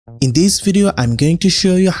In this video, I'm going to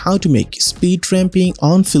show you how to make speed ramping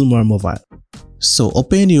on Filmora mobile. So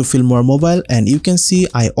open your Filmora mobile and you can see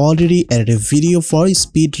I already added a video for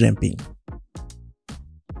speed ramping.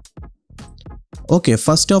 Okay,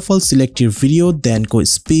 first of all select your video, then go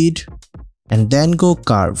speed and then go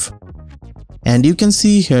curve. And you can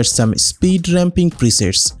see here some speed ramping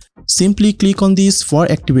presets. Simply click on this for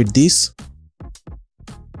activate this.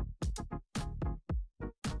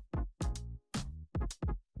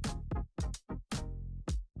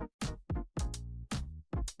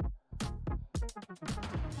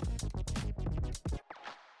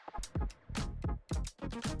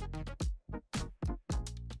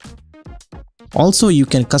 Also, you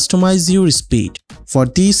can customize your speed. For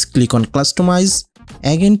this, click on customize.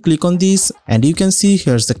 Again, click on this and you can see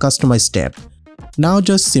here's the customize tab. Now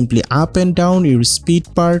just simply up and down your speed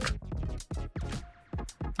part.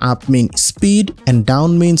 Up means speed and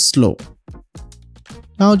down means slow.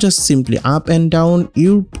 Now just simply up and down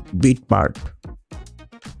your beat part.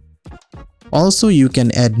 Also, you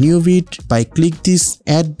can add new beat by click this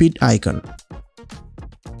add beat icon.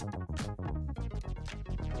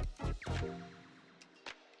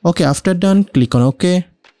 Okay, after done, click on OK.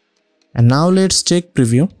 And now let's check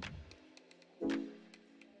preview.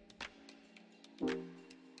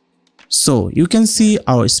 So you can see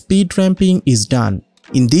our speed ramping is done.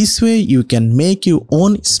 In this way, you can make your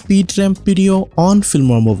own speed ramp video on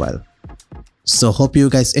Filmora mobile. So hope you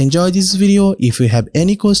guys enjoy this video. If you have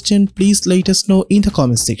any question, please let us know in the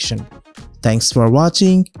comment section. Thanks for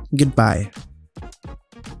watching. Goodbye.